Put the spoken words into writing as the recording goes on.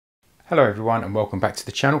Hello everyone and welcome back to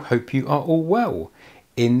the channel. Hope you are all well.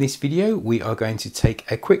 In this video we are going to take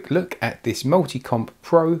a quick look at this MULTICOMP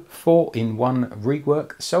Pro 4-in-1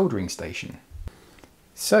 rework soldering station.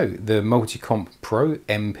 So the MULTICOMP Pro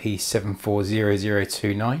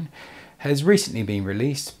MP740029 has recently been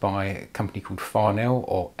released by a company called Farnell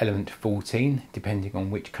or Element 14, depending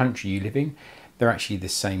on which country you live in. They're actually the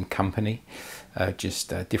same company, just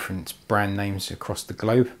different brand names across the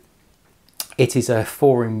globe. It is a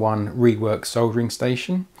 4-in-1 rework soldering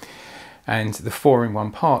station, and the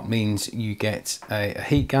 4-in-1 part means you get a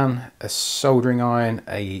heat gun, a soldering iron,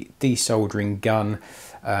 a desoldering gun,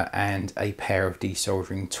 and a pair of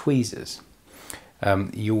desoldering tweezers.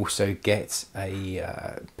 You also get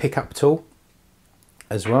a pickup tool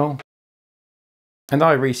as well. And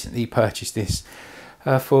I recently purchased this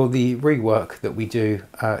for the rework that we do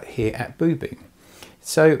here at Boo.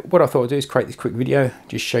 So what I thought I'd do is create this quick video,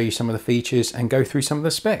 just show you some of the features and go through some of the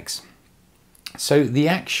specs. So the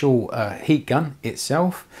actual heat gun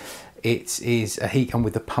itself, it is a heat gun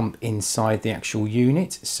with a pump inside the actual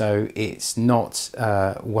unit. So it's not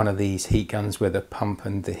one of these heat guns where the pump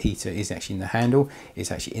and the heater is actually in the handle.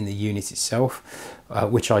 It's actually in the unit itself,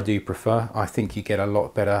 which I do prefer. I think you get a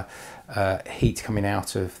lot better heat coming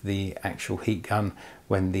out of the actual heat gun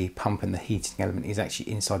when the pump and the heating element is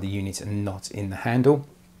actually inside the unit and not in the handle.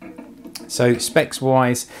 So specs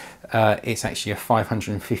wise, it's actually a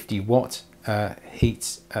 550 watt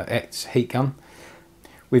heat gun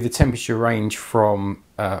with a temperature range from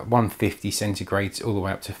 150 centigrade all the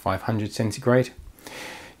way up to 500 centigrade.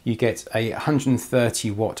 You get a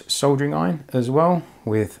 130 watt soldering iron as well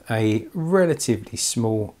with a relatively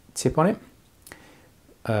small tip on it,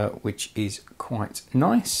 which is quite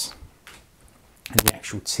nice. And the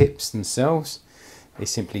actual tips themselves, they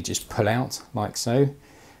simply just pull out like so,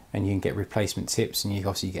 and you can get replacement tips, and you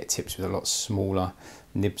obviously get tips with a lot smaller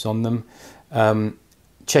nibs on them.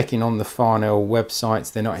 Checking on the Farnell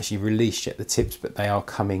websites, they're not actually released yet, the tips, but they are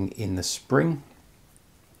coming in the spring.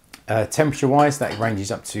 Temperature wise, that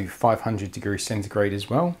ranges up to 500 degrees centigrade as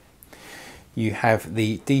well. You have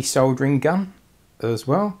the desoldering gun as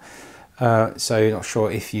well. So not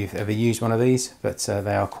sure if you've ever used one of these, but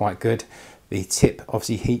they are quite good. The tip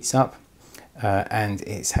obviously heats up and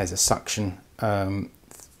it has a suction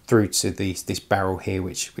through to this barrel here,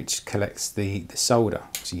 which collects the solder.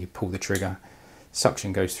 So you pull the trigger,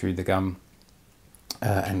 suction goes through the gum,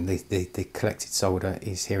 and the collected solder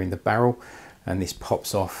is here in the barrel, and this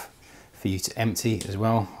pops off for you to empty as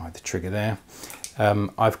well. I have the trigger there.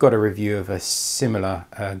 I've got a review of a similar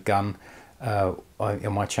gun on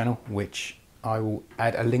my channel, which I will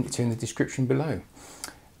add a link to in the description below.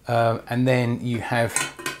 And then you have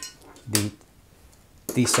the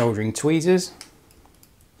desoldering tweezers.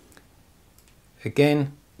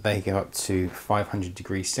 Again, they go up to 500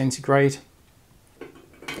 degrees centigrade.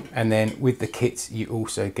 And then with the kit, you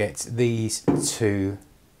also get these two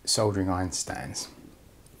soldering iron stands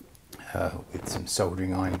with some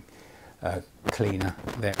soldering iron cleaner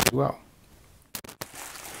there as well.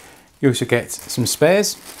 You also get some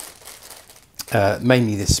spares.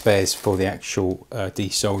 Mainly the spares for the actual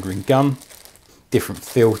desoldering gun, different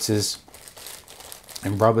filters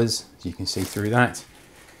and rubbers, as you can see through that.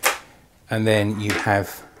 And then you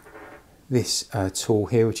have this tool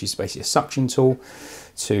here, which is basically a suction tool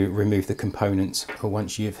to remove the components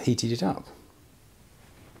once you've heated it up.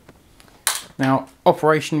 Now,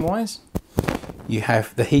 operation wise, you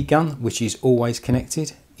have the heat gun, which is always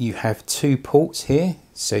connected. You have two ports here,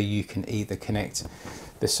 so you can either connect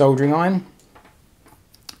the soldering iron,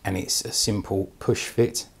 and it's a simple push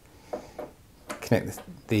fit. Connect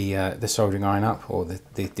the soldering iron up, or the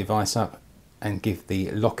device up, and give the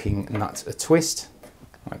locking nut a twist,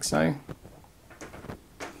 like so.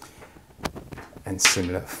 And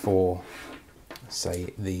similar for,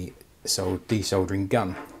 say, the desoldering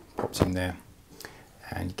gun. Pops in there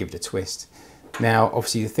and give it a twist. Now,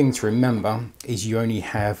 obviously, the thing to remember is you only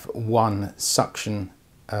have one suction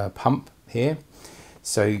pump here.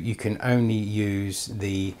 So you can only use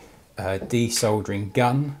the desoldering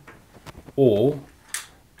gun or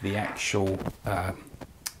the actual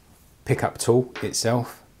pickup tool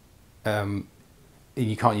itself.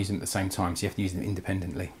 You can't use them at the same time, so you have to use them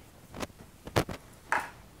independently.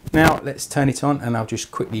 Now let's turn it on, and I'll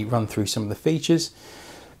just quickly run through some of the features.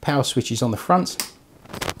 Power switch is on the front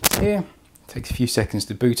here. Takes a few seconds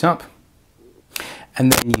to boot up,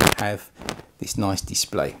 and then you have this nice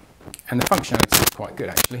display. And the functionality is quite good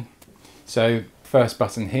actually. So first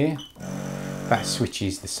button here, that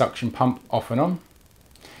switches the suction pump off and on.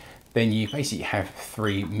 Then you basically have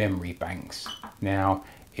 3 memory banks. Now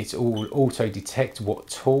it's all auto detect what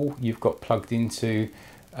tool you've got plugged into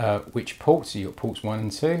which ports, so you've got ports 1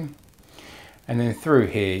 and 2. And then through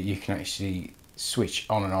here you can actually switch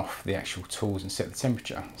on and off the actual tools and set the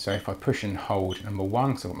temperature. So if I push and hold number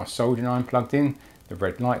 1, because I've got my soldering iron plugged in, the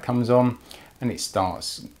red light comes on and it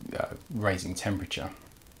starts raising temperature.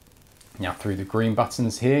 Now through the green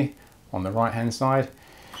buttons here on the right hand side,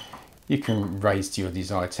 you can raise to your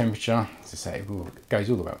desired temperature. As I say, it goes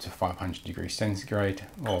all the way up to 500 degrees centigrade,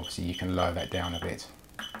 or obviously you can lower that down a bit.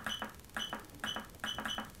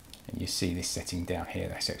 And you see this setting down here,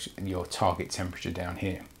 that's actually your target temperature down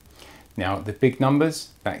here. Now the big numbers,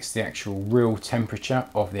 that's the actual real temperature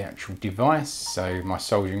of the actual device. So my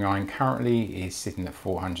soldering iron currently is sitting at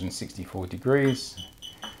 464 degrees.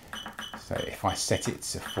 So if I set it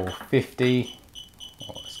to 450,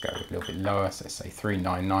 or let's go a little bit lower, so let's say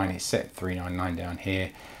 399, it's set 399 down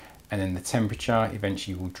here. And then the temperature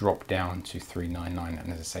eventually will drop down to 399.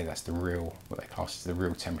 And as I say, that's the real, what they class as the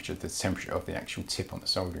real temperature, the temperature of the actual tip on the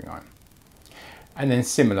soldering iron. And then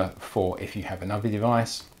similar for if you have another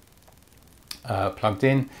device plugged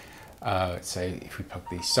in. So if we plug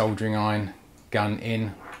the soldering iron gun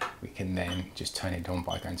in, we can then just turn it on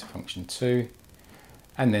by going to function 2.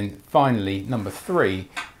 And then finally, number 3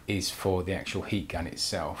 is for the actual heat gun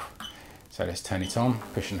itself. So let's turn it on,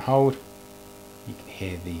 push and hold. You can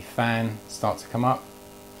hear the fan start to come up.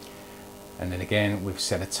 And then again, we've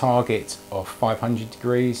set a target of 500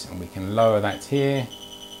 degrees and we can lower that here.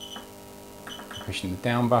 Pushing the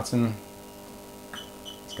down button.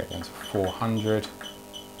 Let's go down to 400.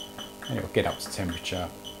 And it will get up to temperature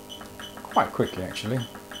quite quickly actually.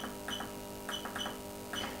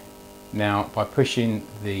 Now by pushing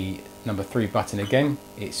the number 3 button again,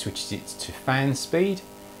 it switches it to fan speed.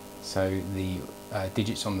 So the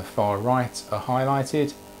digits on the far right are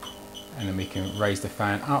highlighted, and then we can raise the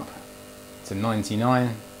fan up to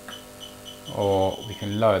 99, or we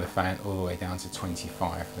can lower the fan all the way down to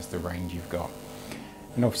 25. That's the range you've got.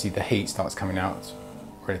 And obviously the heat starts coming out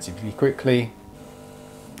relatively quickly.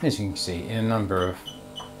 As you can see, in a number of,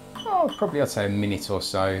 probably I'd say a minute or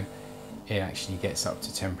so, it actually gets up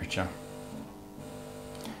to temperature.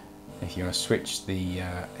 If you want to switch the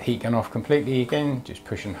heat gun off completely again, just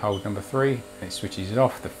push and hold number 3 and it switches it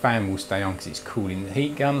off. The fan will stay on because it's cooling the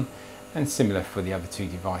heat gun, and similar for the other 2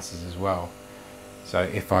 devices as well. So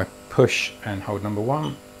if I push and hold number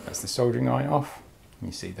 1, that's the soldering iron off.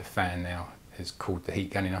 You see the fan now has cooled the heat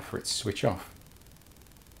gun enough for it to switch off.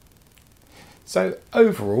 So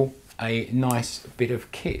overall, a nice bit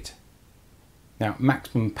of kit. Now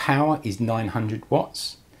maximum power is 900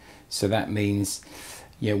 watts. So that means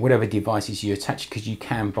whatever devices you attach, because you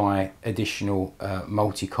can buy additional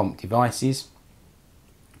multi-comp devices,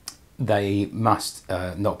 they must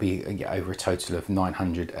not be over a total of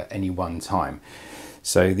 900 at any one time.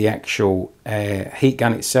 So the actual heat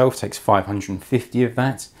gun itself takes 550 of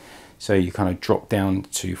that. So you kind of drop down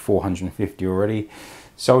to 450 already.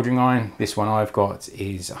 Soldering iron, this one I've got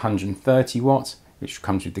is 130 watts, which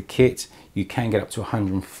comes with the kit. You can get up to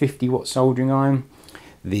 150 watt soldering iron.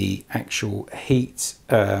 The actual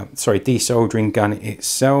desoldering gun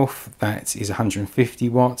itself, that is 150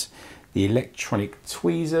 watt. The electronic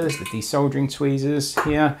tweezers, the desoldering tweezers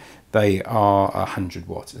here, they are 100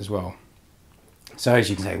 watt as well. So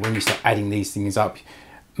as you can see, when you start adding these things up,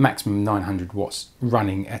 maximum 900 watts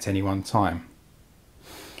running at any one time.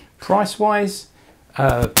 Price wise,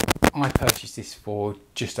 I purchased this for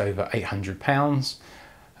just over £800.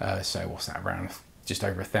 So what's that, around just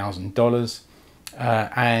over $1,000.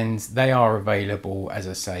 And they are available, as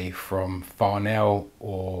I say, from Farnell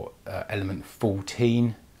or Element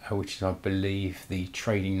 14, which is, I believe, the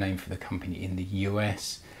trading name for the company in the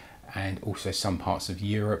US and also some parts of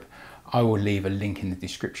Europe. I will leave a link in the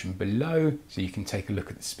description below so you can take a look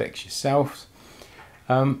at the specs yourself.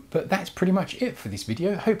 But that's pretty much it for this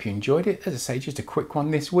video. Hope you enjoyed it. As I say, just a quick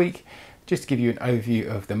one this week, just to give you an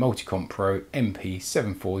overview of the MULTICOMP Pro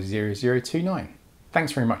MP740029.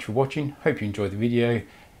 Thanks very much for watching. Hope you enjoyed the video.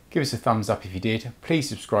 Give us a thumbs up if you did. Please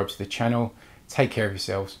subscribe to the channel. Take care of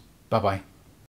yourselves. Bye bye.